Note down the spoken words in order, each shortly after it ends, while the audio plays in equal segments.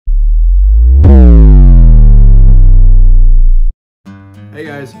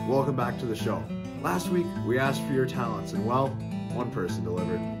guys, welcome back to the show. Last week, we asked for your talents, and well, one person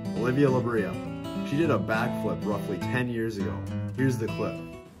delivered. Olivia Lebrija. She did a backflip roughly 10 years ago. Here's the clip.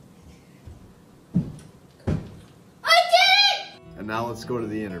 I did it! And now let's go to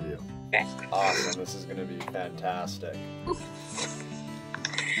the interview. Okay. Awesome, this is gonna be fantastic.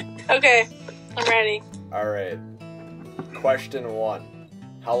 Okay, I'm ready. Alright, question 1.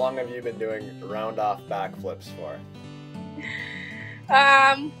 How long have you been doing round-off backflips for?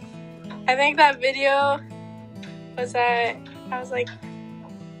 I think that video was I was like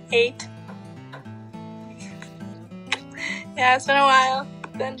 8. Yeah, it's been a while.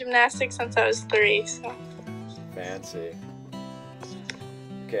 Done gymnastics since I was 3, so. Fancy.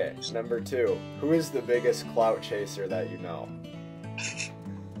 Okay, number 2. Who is the biggest clout chaser that you know?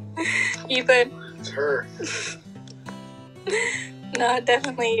 Ethan. It's her. No,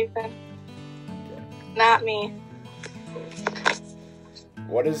 definitely Ethan. Okay. Not me.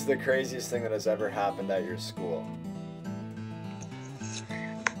 What is the craziest thing that has ever happened at your school?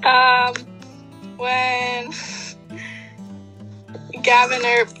 When Gavin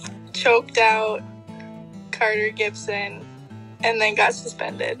choked out Carter Gibson and then got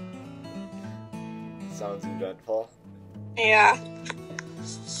suspended. Sounds eventful. Yeah.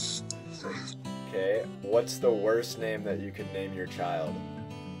 Okay, what's the worst name that you could name your child?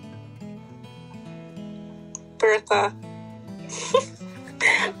 Bertha.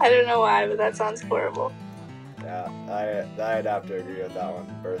 I don't know why, but that sounds horrible. Yeah, I'd have to agree with that one.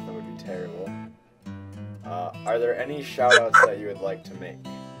 Bertha would be terrible. Are there any shout-outs that you would like to make?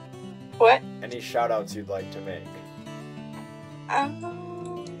 What? Any shout-outs you'd like to make?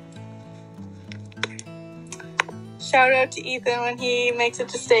 Shout out to Ethan when he makes it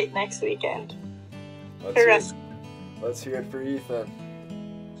to state next weekend. Let's hear it for Ethan.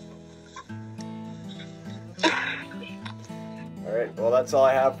 Alright, well that's all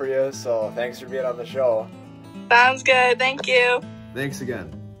I have for you, so thanks for being on the show. Sounds good, thank you. Thanks again.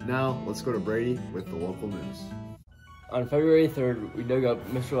 Now, let's go to Brady with the local news. On February 3rd, we dug up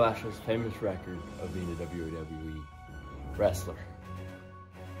Mr. Lasch's famous record of being a WWE wrestler.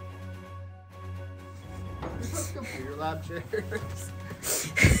 Computer lab chairs.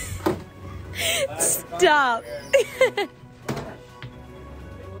 Stop.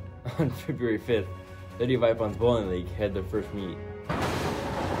 On February 5th, Sadie Vipond's bowling league had their first meet.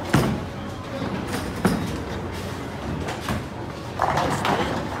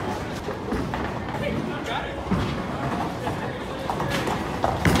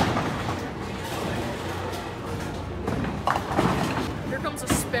 Here comes a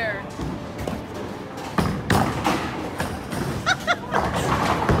spare.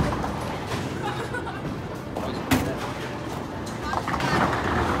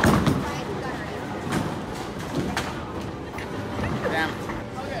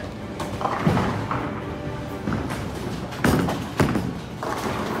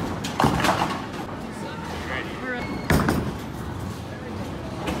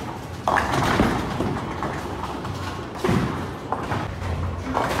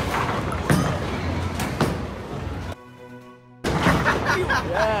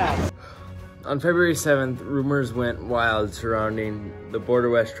 On February 7th, rumors went wild surrounding the Border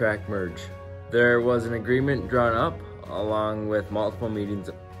West track merge. There was an agreement drawn up, along with multiple meetings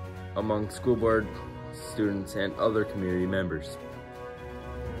among school board, students, and other community members.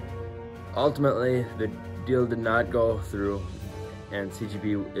 Ultimately, the deal did not go through, and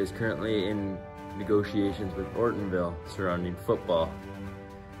CGB is currently in negotiations with Ortonville surrounding football.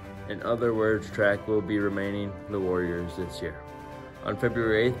 In other words, track will be remaining the Warriors this year. On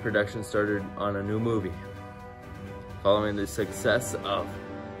February 8th, production started on a new movie. Following the success of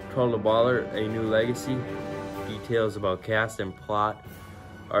Troll the Baller, A New Legacy, details about cast and plot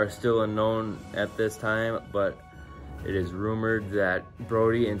are still unknown at this time, but it is rumored that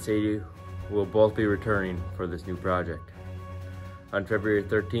Brody and Sadie will both be returning for this new project. On February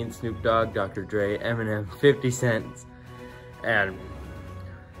 13th, Snoop Dogg, Dr. Dre, Eminem, 50 Cent, and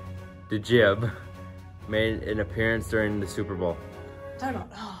DaJibb made an appearance during the Super Bowl. Time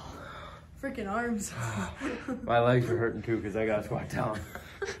out. Oh, freaking arms. My legs are hurting too because I gotta squat down.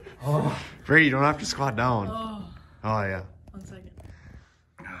 Oh. Brady, you don't have to squat down. Oh. Oh, yeah. 1 second.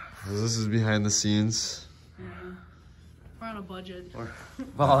 This is behind the scenes. Yeah. We're on a budget. We're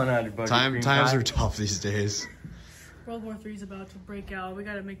falling out of budget. Times are tough these days. World War III is about to break out. We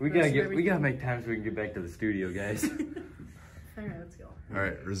gotta make. We gotta make time so we can get back to the studio, guys. Alright, let's go. All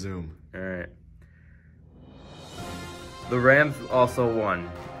right, resume. All right. The Rams also won.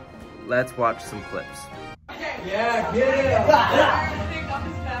 Let's watch some clips. Yeah, get it.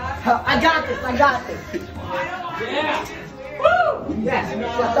 I got this. Yeah. Yes,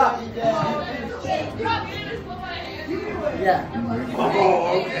 shut up. Yeah.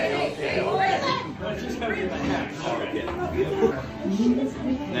 Oh, okay.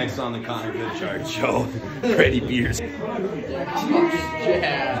 Next on the Connor Goodhart show, Brady Pederson.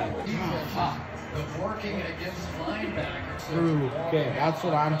 Yeah. Okay, that's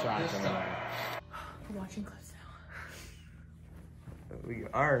what I'm talking about. We're watching clips now. We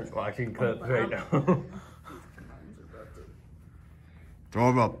aren't watching clips right now. Throw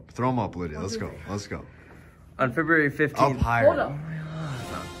him up, Lydia. Let's go. On February 15th. Up higher. Hold up.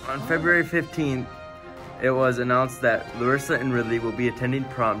 On February 15th, it was announced that Larissa and Ridley will be attending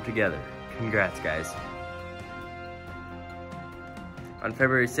prom together. Congrats, guys. On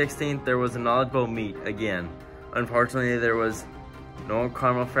February 16th, there was a Knowledge Bowl meet again. Unfortunately, there was no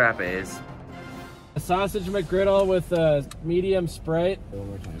caramel frappes. A sausage McGriddle with a medium Sprite.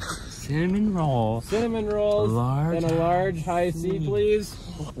 Cinnamon rolls. Cinnamon rolls. Large and a large high C, please.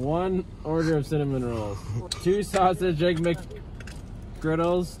 1 order of cinnamon rolls. 2 sausage egg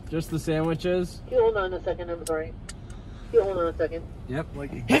McGriddles, just the sandwiches. Can you hold on a second? I'm sorry. Can you hold on a second? Yep.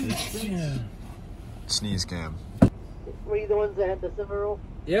 Sneeze cam. Were you the ones that had the cinnamon roll?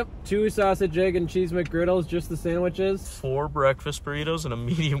 Yep. 2 sausage egg and cheese McGriddles, just the sandwiches. 4 breakfast burritos and a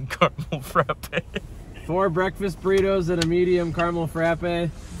medium caramel frappe. 4 breakfast burritos and a medium caramel frappe.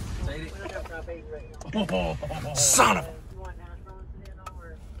 Oh, son of a... You want hash browns today now,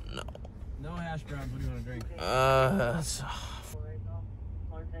 or? No. No hash browns. What do you want to drink?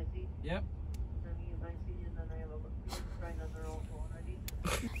 Yep.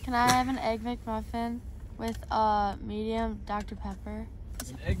 Can I have an Egg McMuffin with a medium Dr. Pepper?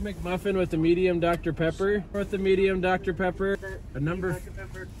 An Egg McMuffin with a medium Dr. Pepper. With a medium Dr. Pepper. A number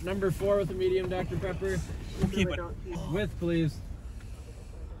 4 with a medium Dr. Pepper. Keep it. With, please.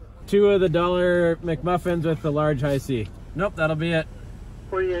 2 of the $1 McMuffins with the large high C. Nope, that'll be it.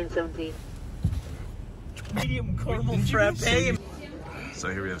 $49.17. Medium caramel frappe. So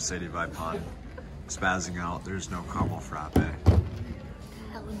here we have Sadie Vipond spazzing out. There's no caramel frappe. How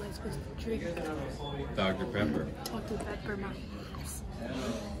am I supposed to drink? Dr. Pepper. Dr. Pepper, my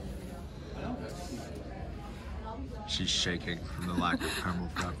She's shaking from the lack of caramel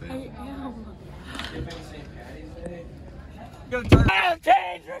frappe. I am.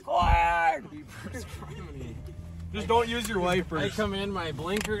 Change required! Just don't use your wipers. I come in, my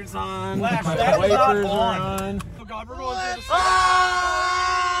blinkers on, Lasch, my that is not wipers are on. on. Oh God, we're going to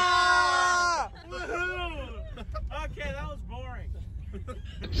the Okay, that was boring.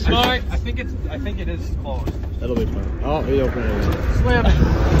 Smart. I think it is closed. That'll be fun. Oh, he opened it. Slam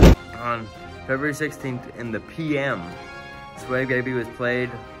it. On February 16th in the PM, Swag Baby was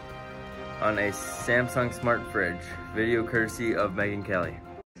played on a Samsung Smart Fridge, video courtesy of Megan Kelly.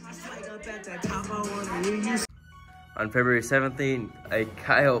 On February 17th, a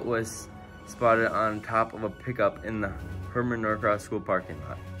coyote was spotted on top of a pickup in the Herman Norcross School parking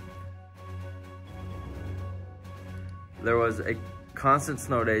lot. There was a constant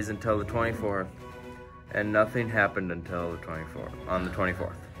snow days until the 24th, and nothing happened until the 24th. On the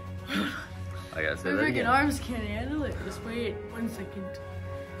 24th. I gotta say My that freaking again. arms can't handle it. Just wait 1 second.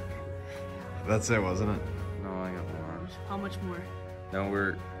 That's it, wasn't it? No, I got more arms. How much more? No,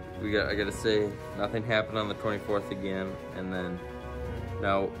 I gotta say, nothing happened on the 24th again, and then,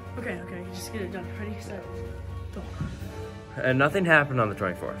 now, Okay, just get it done. Ready, set, go. and nothing happened on the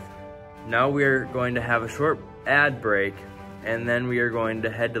 24th. Now we're going to have a short ad break, and then we are going to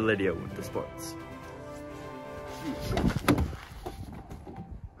head to Lydia with the sports.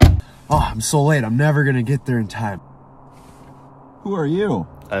 Oh, I'm so late. I'm never gonna get there in time. Who are you?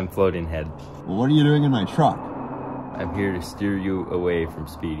 I'm Floating Head. Well, what are you doing in my truck? I'm here to steer you away from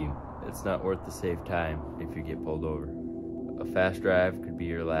speeding. It's not worth the save time if you get pulled over. A fast drive could be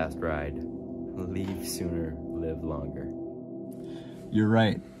your last ride. Leave sooner, live longer. You're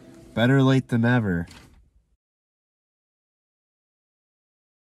right. Better late than never.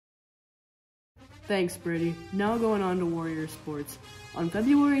 Thanks, Brady. Now going on to Warrior Sports. On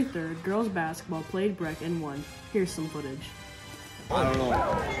February 3rd, girls basketball played Breck and won. Here's some footage. I don't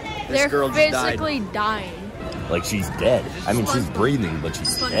know. They're physically dying. Like she's dead. I mean, she's breathing, but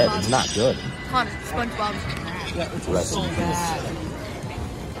she's dead. It's not good. Connor, SpongeBob. Rest in peace.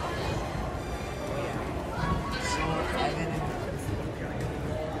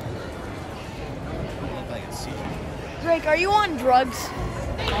 Drake, are you on drugs?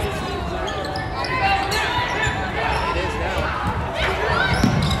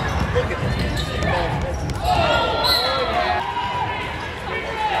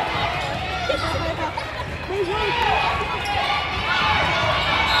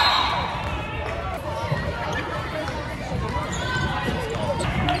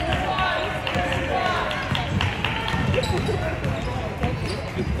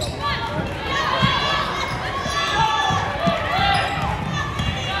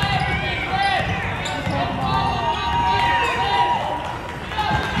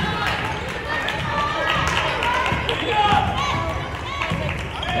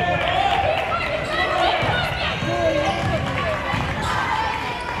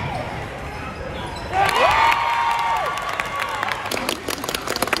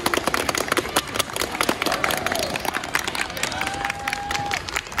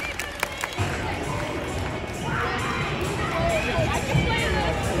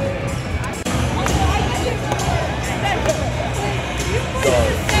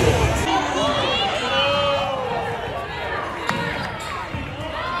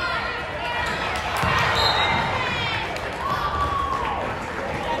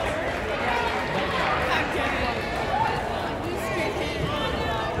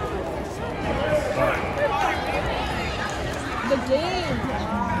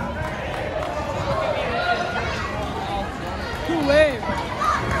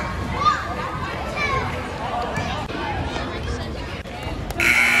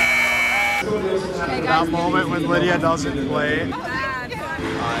 That moment when Lydia doesn't play. This guy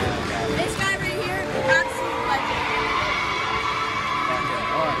right here, absolute legend.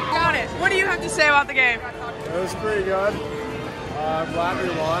 Got it. What do you have to say about the game? It was pretty good. I'm glad we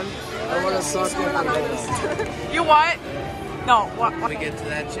won. I would have sucked if we didn't. You what? No, what? We get to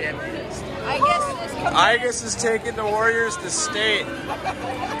that championship. IGUS is taking the Warriors to state. We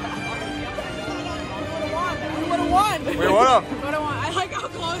would have won. We would have. We would have won. I like how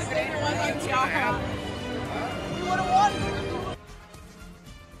close it was on Kiara. We would have won.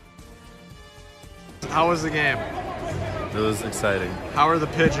 How was the game? It was exciting. How are the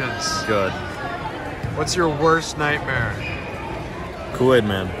pigeons? Good. What's your worst nightmare? Kool-Aid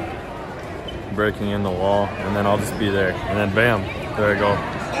Man. Breaking in the wall, and then I'll just be there. And then bam, there I go.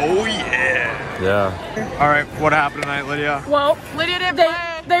 Oh yeah. Yeah. All right, what happened tonight, Lydia? Well, Lydia didn't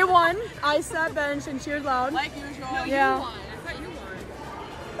play. They won. I sat bench and cheered loud. Like usual. No, Yeah. you won. I thought you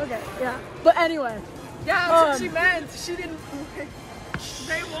won. Okay, yeah. But anyway. Yeah, that's what she meant. She didn't.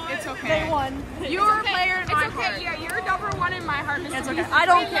 They won. It's okay. They won. You were a player in my heart. It's okay. Yeah, you're number one in my heart. It's okay. I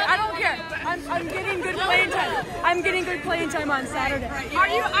don't care. I don't care. I'm getting good playing time. I'm getting good playing time on Saturday. Are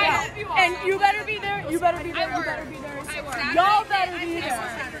you? I hope you are. And you better be there. You better be there. You better be there. Y'all better be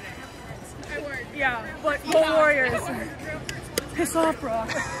there. Yeah, but go Warriors. Piss off, bro.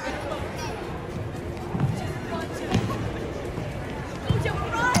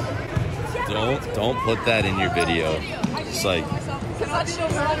 Don't put that in your video. It's like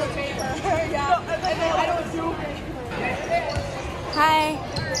Hi.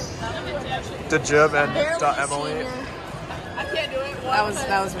 DaJibb and Emily. I can't do it. That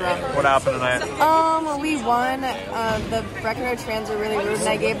was rough. What happened tonight? We won. The Breckenridge fans were really rude, and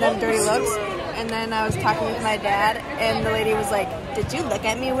I gave them dirty looks. And then I was talking with my dad, and the lady was like, "Did you look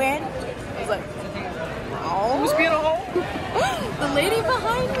at me weird?" I was like, "No." Who's being a hole? The lady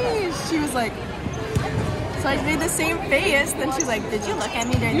behind me. She was like. So I made the same face. Then she's like, "Did you look at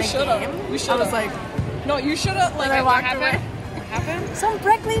me during the game?" You I was like, "No, you should have." Like, I walked away. What happened? Some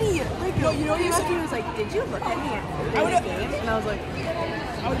Breck lady, like, no, you know what he you said? was like, "Did you look at me during the game?" And I was like,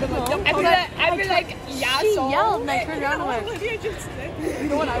 I would have been like, I'd be like, yeah, she so. yelled, and I turned around and went, Lydia just did. You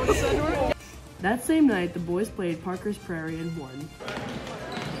know what I would have said to her? That same night, the boys played Parker's Prairie and won.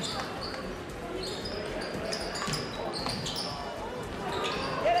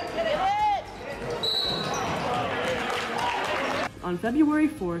 On February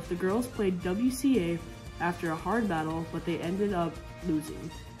 4th, the girls played WCA after a hard battle, but they ended up losing.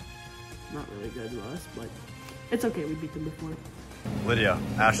 Not really good to us, but it's okay, we beat them before. Lydia,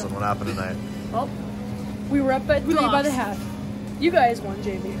 Ashlyn, what happened tonight? Well, we were up at 3 by the half. You guys won,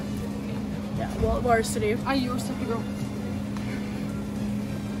 JV. Yeah, well, varsity. You were such a girl.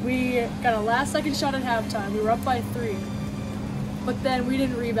 We got a last second shot at halftime. We were up by 3. But then we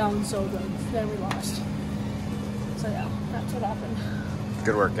didn't rebound so good. Then we lost. So yeah, that's what happened.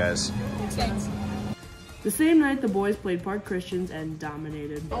 Good work, guys. Thanks. The same night, the boys played Park Christians and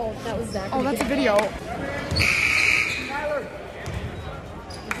dominated. "Oh, that was Zach." Oh, that's a video.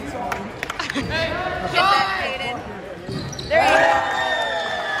 Get that, Kaden. There you go.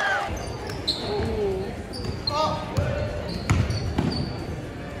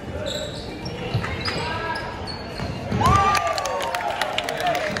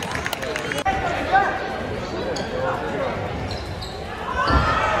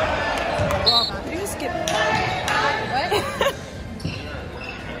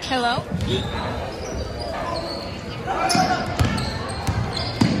 Hello?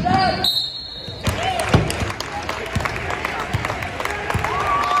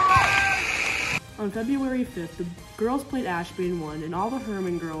 On February 5th, the girls played Ashby and won, and all the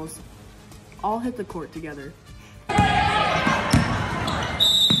Herman girls all hit the court together.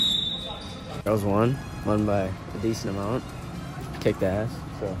 Girls won by a decent amount. Kicked ass,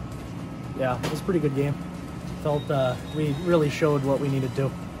 so. Yeah, it was a pretty good game. Felt we really showed what we needed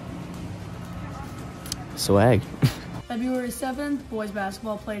to. Swag. February 7th, boys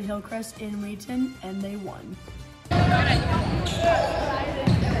basketball played Hillcrest in Wheaton, and they won.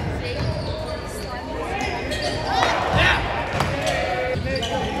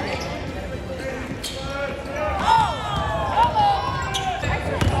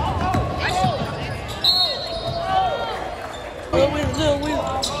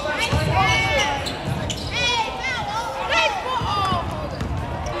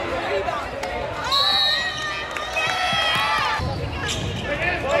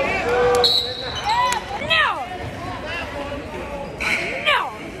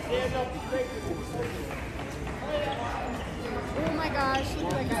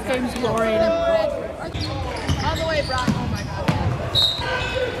 Game's boring. All the way, Brock. Oh my god.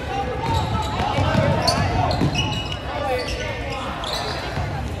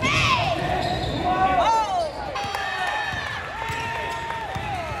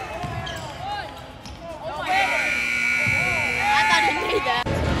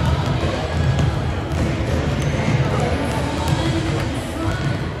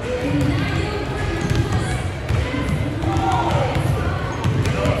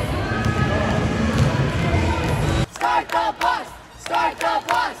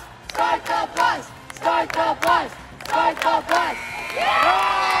 Start the bus! Start the bus!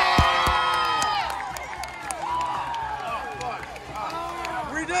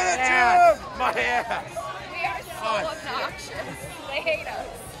 We did it, Jim! My ass! We are so obnoxious. They hate us.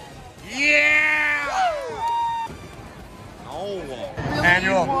 Yeah! Oh.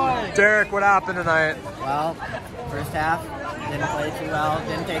 Annual. Derek, what happened tonight? Well, first half, didn't play too well,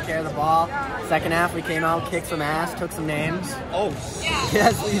 didn't take care of the ball. Second half, we came out, kicked some ass, took some names. Oh,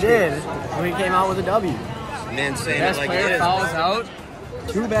 yes, we did. And we came out with a W. Man, saying best it like player it is. fouls out.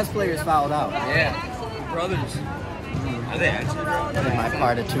 Two best players fouled out. Yeah. Brothers. Are they actually brothers? I did my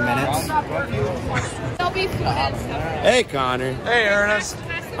part of 2 minutes. They'll be food and stuff. Hey, Connor. Hey, Ernest.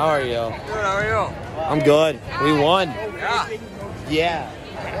 How are you? Good, how are you? I'm good. We won. Yeah. Yeah.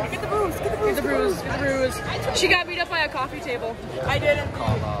 Get the bruise, get the bruise, get the bruise, get the bruise. She got beat up by a coffee table. I didn't.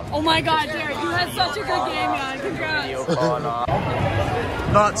 Oh my god, Derek, you had such a good game, man. Congrats.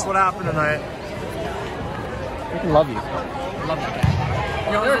 Nuts, what happened tonight? I love you. Love that guy.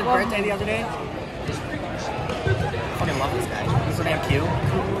 You know, it was his birthday the other day. I fucking love this guy. He's so damn cute.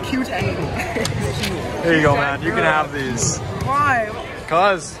 Cute and Here you go, man. You can have these. Why?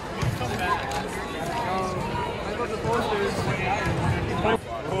 Cause.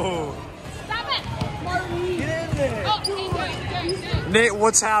 Stop it! Marty. Get in there. Oh, Nate,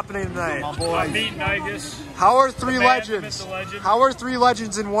 what's happening tonight? I'm meeting IGUS. How are three legends? How are three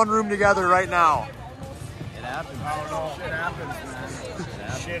legends in one room together right now? It happens. I don't know. Shit happens, man.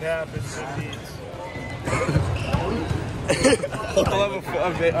 Shit happens indeed. I'll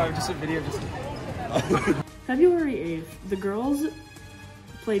have just a video. February 8th, the girls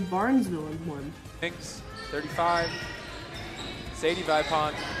played Barnesville and won. Thanks. 35. Sadie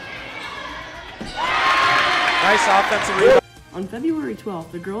Vipond. Nice offensive rebound. On February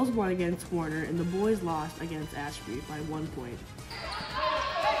 12th, the girls won against Warner and the boys lost against Ashby by 1 point.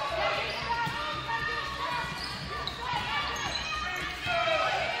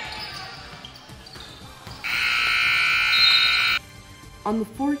 On the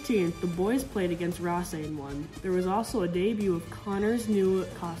 14th, the boys played against Rosse and won. There was also a debut of Connor's new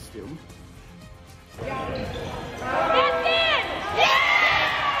costume.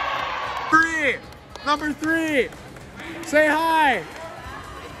 Number three. Say hi.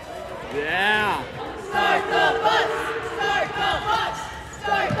 Yeah. Start the bus! Start the bus!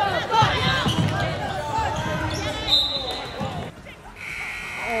 Start the bus!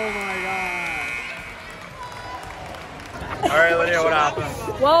 Oh my god. All right, Lydia, what happened?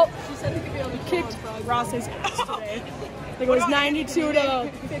 Well, we kicked Ross's ass today. I think it was 92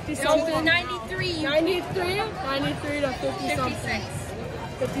 to 50 something. 93. 93? 93 to 50 something.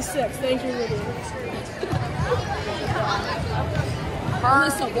 56. Thank you, Lydia.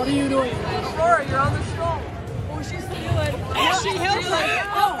 Alyssa, what are you doing? Laura, you're on the show. Oh, she's stealing. She held her.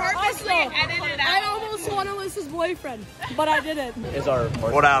 Oh, I almost won Alyssa's boyfriend, but I didn't.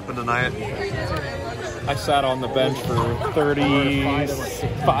 What happened tonight? I sat on the bench for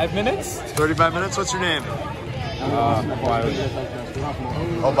 35 minutes. 35 minutes? What's your name?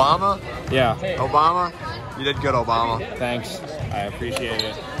 Obama? Yeah. Obama? You did good, Obama. Thanks. I appreciate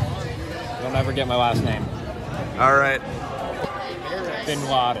it. You'll never get my last name. All right. Bin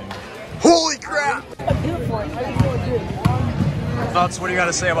Laden. Holy crap! Nuts, what do you got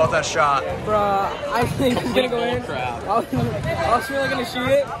to say about that shot? Bruh, I think he's gonna go in. I was really gonna shoot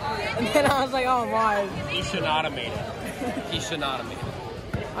it, and then I was like, oh my. He should not have made it. He should not have made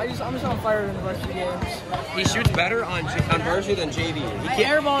it. I'm just on fire in the rest of the games. He shoots better on Berger than JV.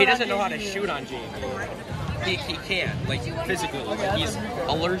 He doesn't know how to shoot on JV. He can't, like, physically. Like, he's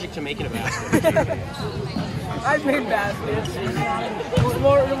allergic to making a basket. I've made baskets. It's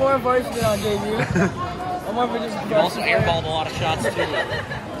more versatile on JV. I'm more of a just. You've also airballed a lot of shots, too.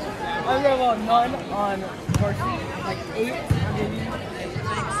 I've got about none on varsity, like 8 on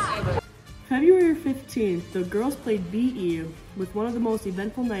JV. February 15th, the girls played BE with one of the most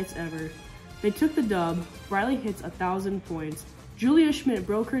eventful nights ever. They took the dub, Brylie hits 1,000 points, Julia Schmidt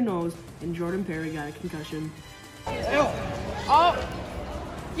broke her nose, and Jordyn Perry got a concussion. Oh!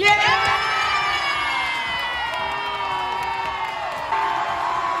 Yeah!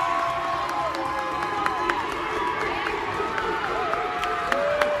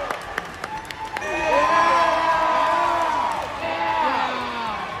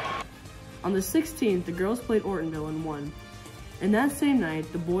 On the 16th, the girls played Ortonville and won. And that same night,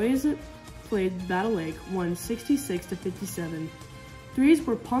 the boys played Battle Lake, won 66 to 57. Threes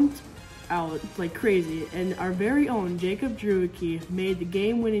were pumped out like crazy, and our very own Jacob Druicki made the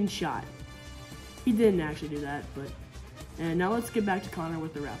game-winning shot. He didn't actually do that, but... And now let's get back to Connor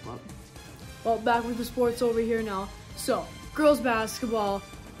with the wrap-up. Well, back with the sports over here now. So, girls basketball,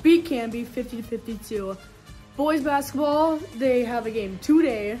 beat Canby 50-52. Boys basketball, they have a game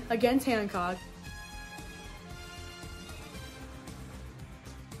today against Hancock.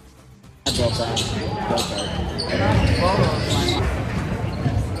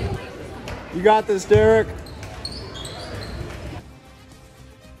 You got this, Derek.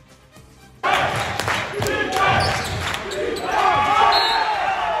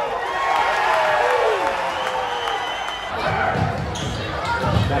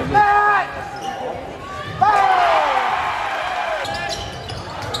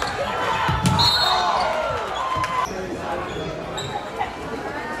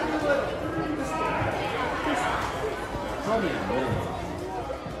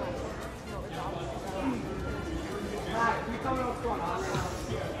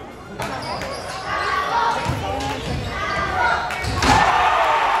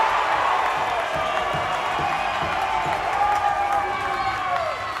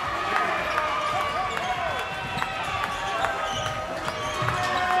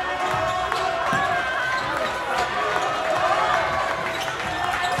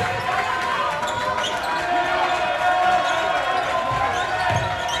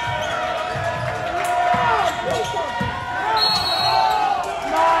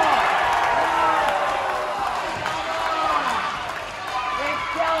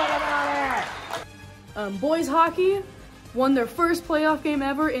 Boys hockey won their first playoff game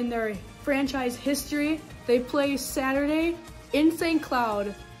ever in their franchise history. They play Saturday in St.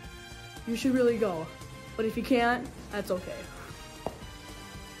 Cloud. You should really go, but if you can't, that's okay.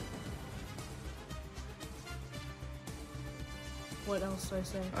 What else do I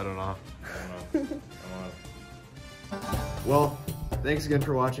say? I don't know. Well, thanks again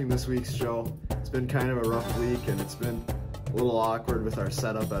for watching this week's show. It's been kind of a rough week and it's been a little awkward with our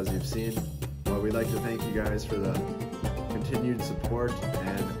setup, as you've seen. But we'd like to thank you guys for the continued support,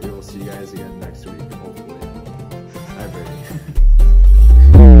 and we will see you guys again next week, hopefully. Bye, Brady.